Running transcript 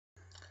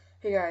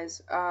Hey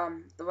guys,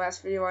 the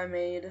last video I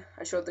made,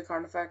 I showed the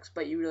carnifex,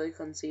 but you really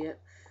couldn't see it.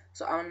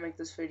 So I'm gonna make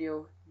this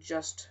video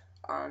just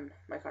on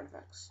my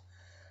carnifex.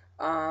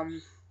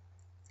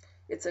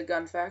 It's a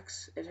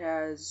gunfex. It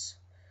has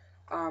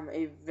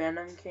a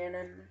venom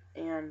cannon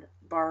and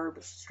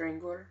barb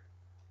strangler.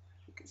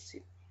 You can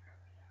see.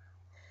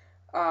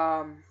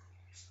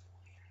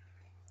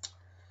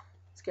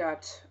 It's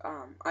got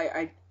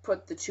I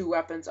put the two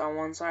weapons on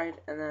one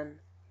side and then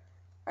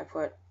I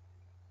put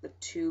the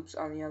tubes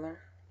on the other.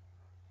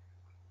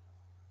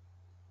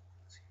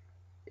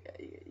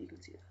 Yeah, you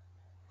can see that.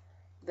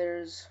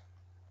 There's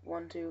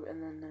one tube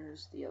and then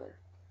there's the other.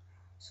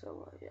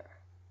 So yeah,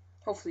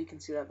 hopefully you can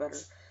see that better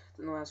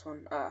than the last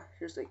one.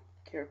 Here's the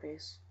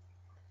carapace.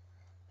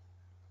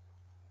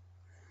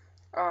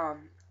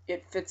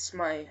 It fits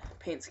my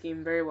paint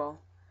scheme very well,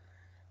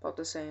 about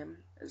the same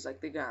as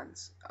like the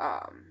guns.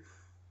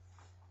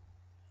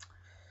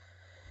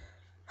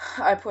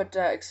 I put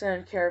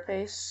extended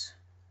carapace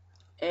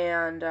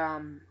and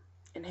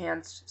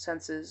enhanced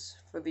senses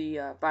for the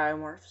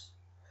biomorphs,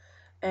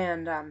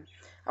 and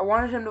I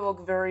wanted him to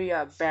look very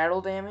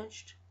battle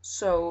damaged.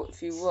 So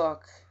if you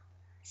look,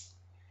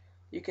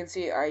 you can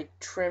see I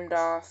trimmed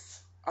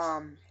off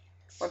one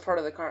part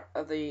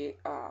of the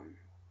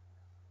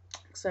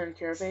extended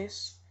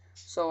carapace.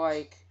 So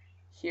like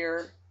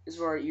here is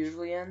where it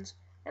usually ends,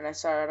 and I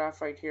set it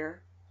off right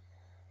here.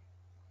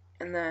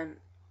 And then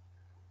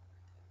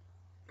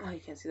you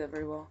can't see that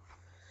very well.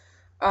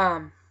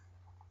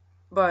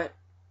 But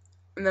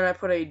and then I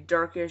put a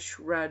darkish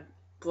red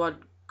blood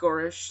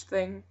gorish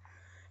thing,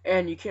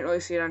 and you can't really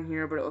see it on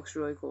here, but it looks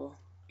really cool.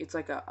 It's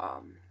like a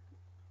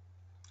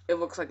it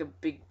looks like a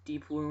big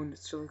deep wound.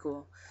 It's really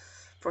cool.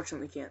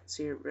 Fortunately, can't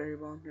see it very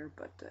well in here,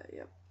 but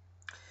yep.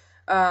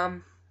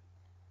 And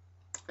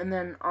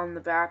then on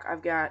the back,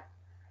 I've got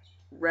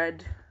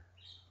red.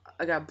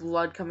 I got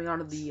blood coming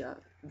out of the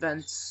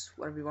vents,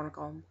 whatever you want to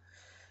call them.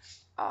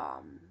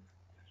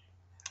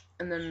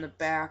 And then in the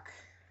back,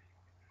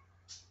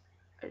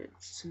 I did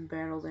some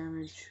battle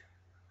damage.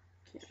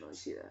 Can't really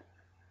see that.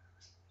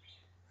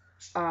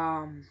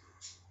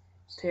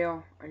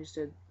 Tail, I just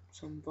did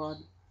some blood.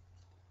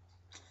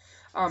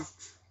 Other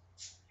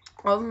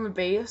than the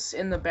base,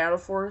 in the Battle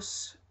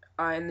Force,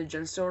 in the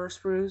Genstower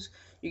sprues,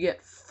 you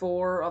get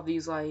 4 of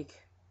these,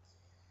 like,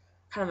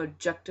 kind of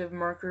objective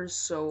markers,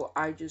 so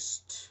I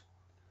just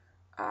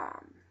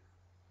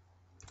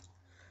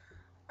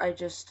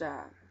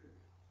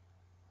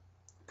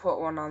put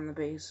one on the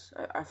base.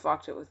 I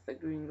flocked it with the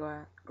green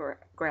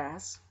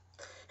grass.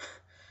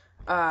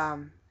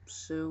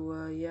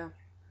 So, yeah,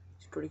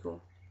 it's pretty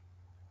cool.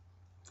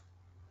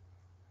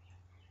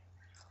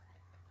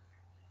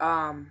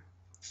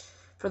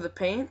 For the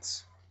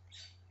paints,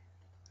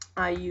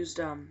 I used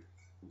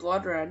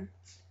blood red,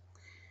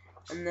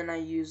 and then I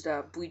used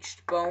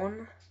bleached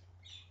bone,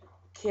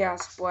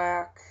 chaos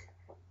black,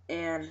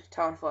 and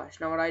talon flesh.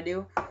 Now what I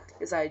do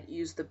is I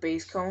use the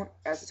base coat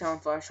as the talon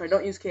flesh, so I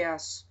don't use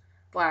chaos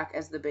black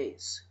as the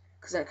base,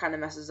 because then it kind of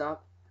messes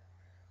up.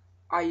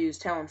 I use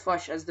talon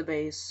flesh as the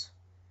base,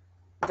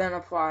 then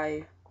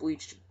apply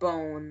bleached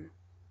bone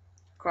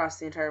across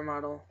the entire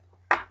model,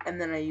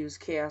 and then I use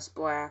chaos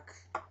black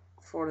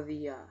for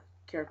the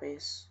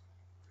carapace,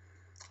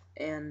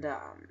 and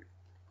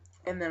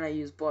then I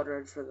use blood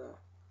red for the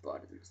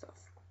blood and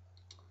stuff.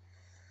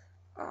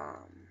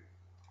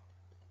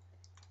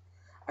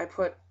 I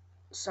put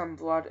some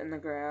blood in the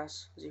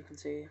grass, as you can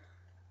see.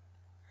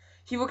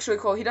 He looks really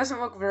cool. He doesn't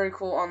look very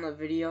cool on the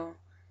video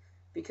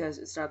because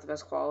it's not the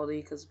best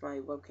quality because my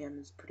webcam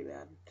is pretty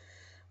bad.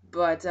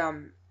 But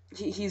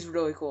he's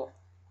really cool.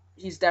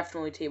 He's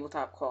definitely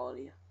tabletop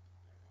quality.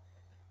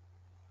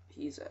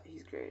 He's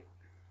great.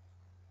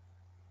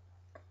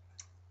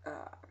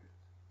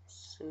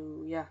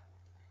 So yeah.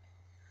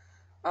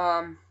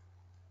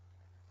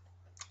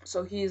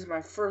 So he's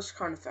my first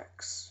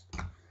carnifex,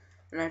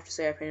 and I have to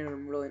say I painted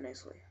him really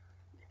nicely.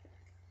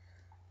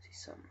 See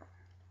some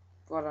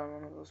blood on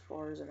one of those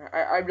floors, and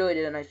I really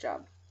did a nice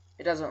job.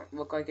 It doesn't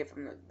look like it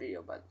from the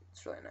video, but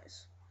it's really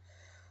nice.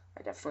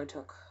 I definitely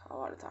took a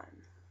lot of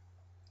time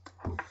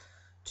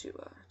to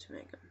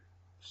make him.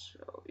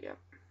 So yeah.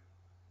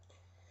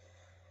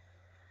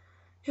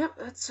 Yep,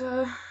 that's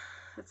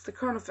the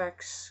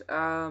carnifex.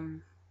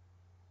 I'm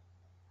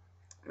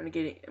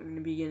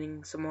gonna be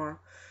getting some more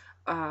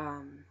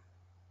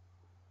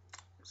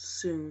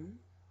soon.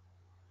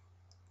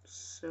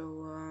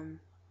 So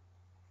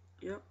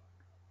yep.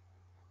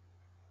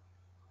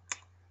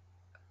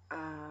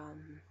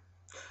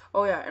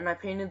 Oh yeah, and I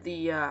painted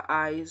the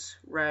eyes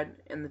red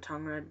and the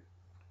tongue red.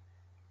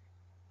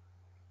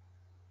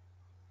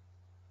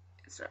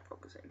 It's not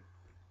focusing.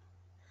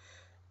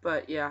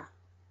 But yeah,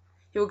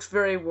 he looks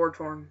very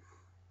war-torn.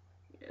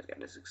 He's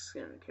got his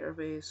extended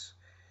carapace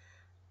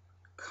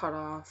cut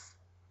off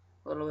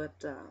a little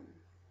bit.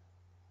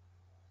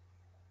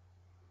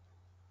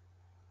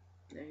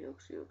 Yeah, he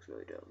looks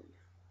really dope.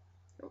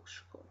 He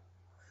looks cool.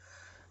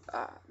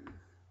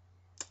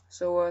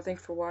 So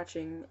thanks for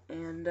watching,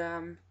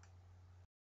 and